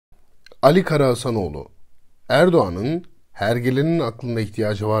Ali Karahasanoğlu, Erdoğan'ın Hergelenin aklına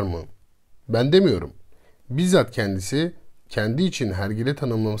ihtiyacı var mı? Ben demiyorum. Bizzat kendisi kendi için hergele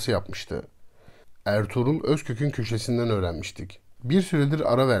tanımlaması yapmıştı. Ertuğrul Özkök'ün köşesinden öğrenmiştik. Bir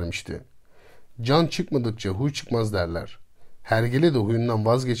süredir ara vermişti. Can çıkmadıkça huy çıkmaz derler. Hergele de huyundan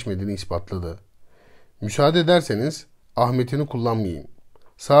vazgeçmediğini ispatladı. Müsaade ederseniz Ahmet'ini kullanmayayım.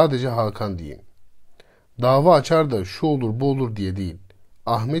 Sadece Hakan diyeyim. Dava açar da şu olur bu olur diye değil.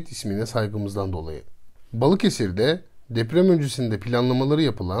 Ahmet ismine saygımızdan dolayı. Balıkesir'de deprem öncesinde planlamaları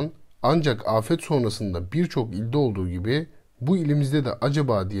yapılan ancak afet sonrasında birçok ilde olduğu gibi bu ilimizde de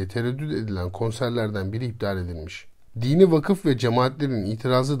acaba diye tereddüt edilen konserlerden biri iptal edilmiş. Dini vakıf ve cemaatlerin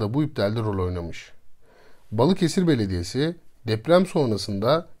itirazı da bu iptalde rol oynamış. Balıkesir Belediyesi deprem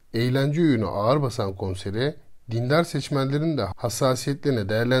sonrasında eğlence yönü ağır basan konseri dindar seçmenlerin de hassasiyetlerini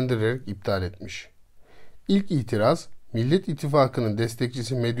değerlendirerek iptal etmiş. İlk itiraz Millet İttifakı'nın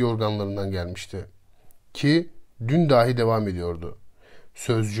destekçisi medya organlarından gelmişti. Ki dün dahi devam ediyordu.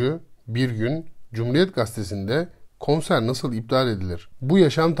 Sözcü, Bir Gün, Cumhuriyet Gazetesi'nde konser nasıl iptal edilir? Bu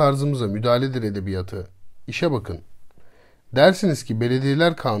yaşam tarzımıza müdahaledir edebiyatı. İşe bakın. Dersiniz ki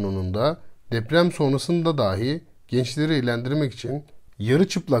Belediyeler Kanunu'nda deprem sonrasında dahi gençleri eğlendirmek için yarı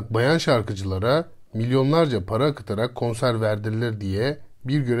çıplak bayan şarkıcılara milyonlarca para akıtarak konser verdirilir diye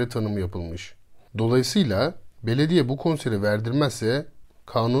bir görev tanımı yapılmış. Dolayısıyla belediye bu konseri verdirmezse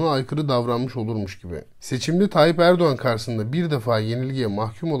kanuna aykırı davranmış olurmuş gibi. Seçimde Tayyip Erdoğan karşısında bir defa yenilgiye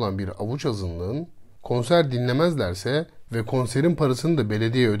mahkum olan bir avuç azınlığın konser dinlemezlerse ve konserin parasını da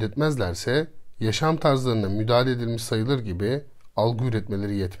belediyeye ödetmezlerse yaşam tarzlarına müdahale edilmiş sayılır gibi algı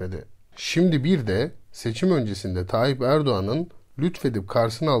üretmeleri yetmedi. Şimdi bir de seçim öncesinde Tayyip Erdoğan'ın lütfedip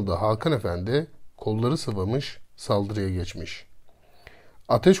karşısına aldığı Hakan Efendi kolları sıvamış saldırıya geçmiş.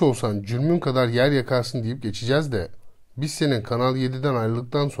 Ateş olsan cürmüm kadar yer yakarsın deyip geçeceğiz de biz senin Kanal 7'den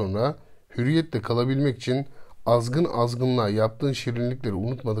ayrıldıktan sonra hürriyette kalabilmek için azgın azgınlığa yaptığın şirinlikleri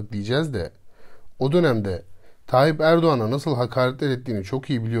unutmadık diyeceğiz de o dönemde Tayyip Erdoğan'a nasıl hakaretler ettiğini çok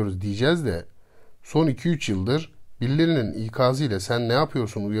iyi biliyoruz diyeceğiz de son 2-3 yıldır birilerinin ikazıyla sen ne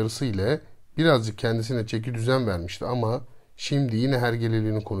yapıyorsun uyarısı ile birazcık kendisine çeki düzen vermişti ama şimdi yine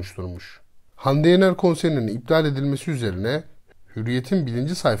hergeleliğini konuşturmuş. Hande Yener konserinin iptal edilmesi üzerine Hürriyet'in 1.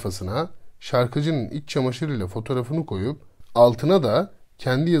 sayfasına şarkıcının iç çamaşırıyla fotoğrafını koyup altına da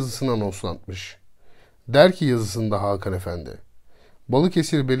kendi yazısını anonslatmış. Der ki yazısında Hakan Efendi,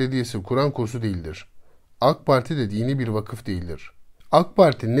 Balıkesir Belediyesi Kuran kursu değildir. AK Parti de dini bir vakıf değildir. AK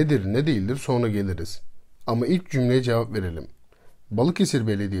Parti nedir ne değildir sonra geliriz. Ama ilk cümleye cevap verelim. Balıkesir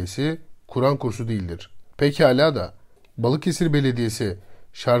Belediyesi Kur'an kursu değildir. Pekala da Balıkesir Belediyesi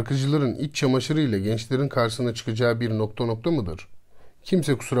şarkıcıların iç çamaşırıyla gençlerin karşısına çıkacağı bir nokta mıdır?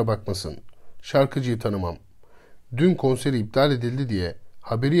 Kimse kusura bakmasın. Şarkıcıyı tanımam. Dün konseri iptal edildi diye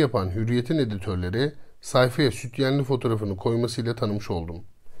haberi yapan Hürriyet'in editörleri sayfaya sütyenli fotoğrafını koymasıyla tanımış oldum.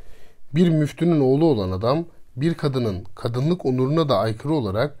 Bir müftünün oğlu olan adam bir kadının kadınlık onuruna da aykırı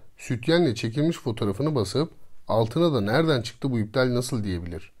olarak sütyenle çekilmiş fotoğrafını basıp altına da nereden çıktı bu iptal nasıl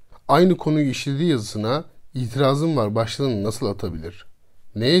diyebilir? Aynı konuyu işlediği yazısına itirazım var başlığını nasıl atabilir?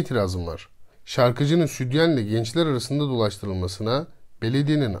 Neye itirazım var? Şarkıcının sütyenle gençler arasında dolaştırılmasına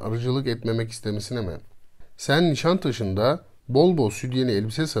belediyenin aracılık etmemek istemesine mi? Sen Nişantaşı'nda bol bol sütyeni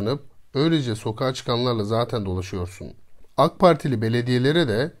elbise sanıp öylece sokağa çıkanlarla zaten dolaşıyorsun. AK Partili belediyelere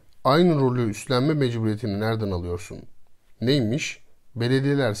de aynı rolü üstlenme mecburiyetini nereden alıyorsun? Neymiş?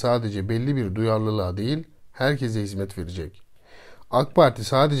 Belediyeler sadece belli bir duyarlılığa değil, herkese hizmet verecek. AK Parti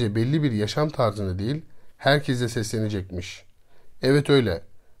sadece belli bir yaşam tarzını değil, herkese seslenecekmiş. Evet öyle.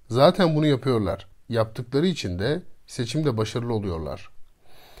 Zaten bunu yapıyorlar. Yaptıkları için de seçimde başarılı oluyorlar.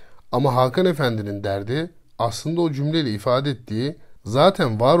 Ama Hakan Efendi'nin derdi aslında o cümleyle ifade ettiği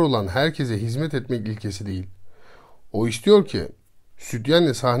zaten var olan herkese hizmet etmek ilkesi değil. O istiyor ki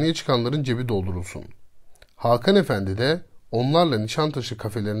sütyenle sahneye çıkanların cebi doldurulsun. Hakan Efendi de onlarla Nişantaşı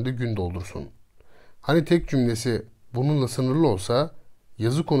kafelerinde gün doldursun. Hani tek cümlesi bununla sınırlı olsa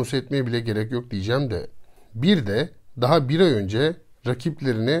yazı konusu etmeye bile gerek yok diyeceğim de bir de daha bir ay önce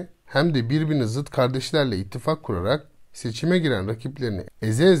rakiplerini hem de birbirine zıt kardeşlerle ittifak kurarak seçime giren rakiplerini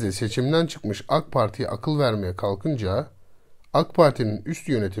eze eze seçimden çıkmış AK Parti'ye akıl vermeye kalkınca AK Parti'nin üst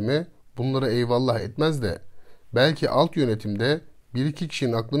yönetimi bunlara eyvallah etmez de belki alt yönetimde bir iki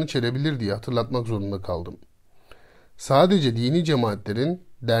kişinin aklını çelebilir diye hatırlatmak zorunda kaldım. Sadece dini cemaatlerin,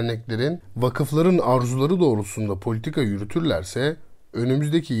 derneklerin, vakıfların arzuları doğrultusunda politika yürütürlerse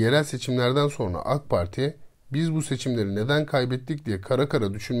önümüzdeki yerel seçimlerden sonra AK Parti biz bu seçimleri neden kaybettik diye kara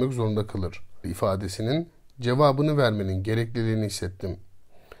kara düşünmek zorunda kalır ifadesinin cevabını vermenin gerekliliğini hissettim.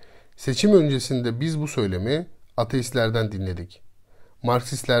 Seçim öncesinde biz bu söylemi ateistlerden dinledik.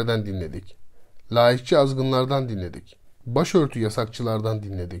 Marksistlerden dinledik. Laikçi azgınlardan dinledik. Başörtü yasakçılardan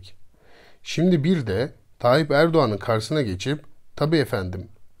dinledik. Şimdi bir de Tayyip Erdoğan'ın karşısına geçip "Tabii efendim,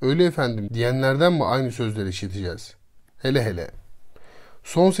 öyle efendim" diyenlerden mi aynı sözleri işiteceğiz? Hele hele.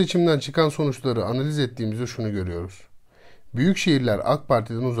 Son seçimden çıkan sonuçları analiz ettiğimizde şunu görüyoruz. Büyükşehirler AK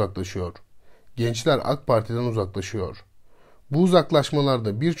Parti'den uzaklaşıyor. Gençler AK Parti'den uzaklaşıyor. Bu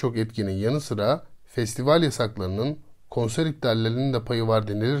uzaklaşmalarda birçok etkinin yanı sıra festival yasaklarının, konser iptallerinin de payı var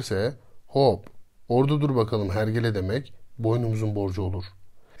denilirse, hop, orada dur bakalım hergele demek boynumuzun borcu olur.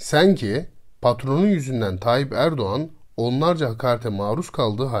 Sen ki patronun yüzünden Tayyip Erdoğan onlarca hakarete maruz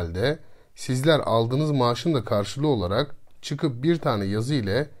kaldığı halde sizler aldığınız maaşın da karşılığı olarak çıkıp bir tane yazı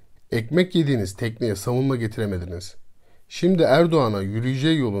ile ekmek yediğiniz tekneye savunma getiremediniz. Şimdi Erdoğan'a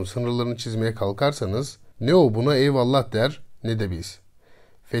yürüyeceği yolun sınırlarını çizmeye kalkarsanız ne o buna eyvallah der ne de biz.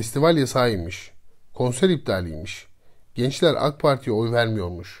 Festival yasağıymış, konser iptaliymiş, gençler AK Parti'ye oy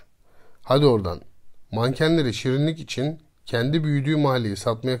vermiyormuş. Hadi oradan, mankenlere şirinlik için kendi büyüdüğü mahalleyi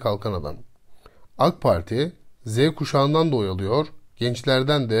satmaya kalkan adam. AK Parti Z kuşağından da oy alıyor,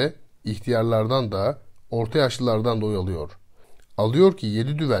 gençlerden de, ihtiyarlardan da, orta yaşlılardan da oy alıyor. Alıyor ki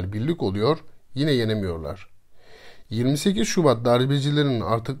 7 düvel birlik oluyor, yine yenemiyorlar. 28 Şubat darbecilerinin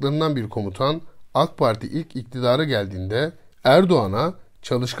artıklarından bir komutan AK Parti ilk iktidara geldiğinde Erdoğan'a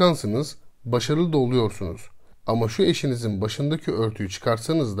çalışkansınız, başarılı da oluyorsunuz ama şu eşinizin başındaki örtüyü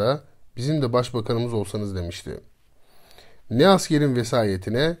çıkarsanız da bizim de başbakanımız olsanız demişti. Ne askerin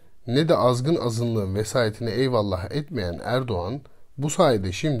vesayetine ne de azgın azınlığın vesayetine eyvallah etmeyen Erdoğan bu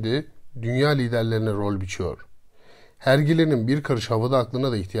sayede şimdi dünya liderlerine rol biçiyor. Hergelenin bir karış havada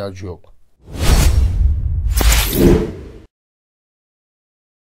aklına da ihtiyacı yok.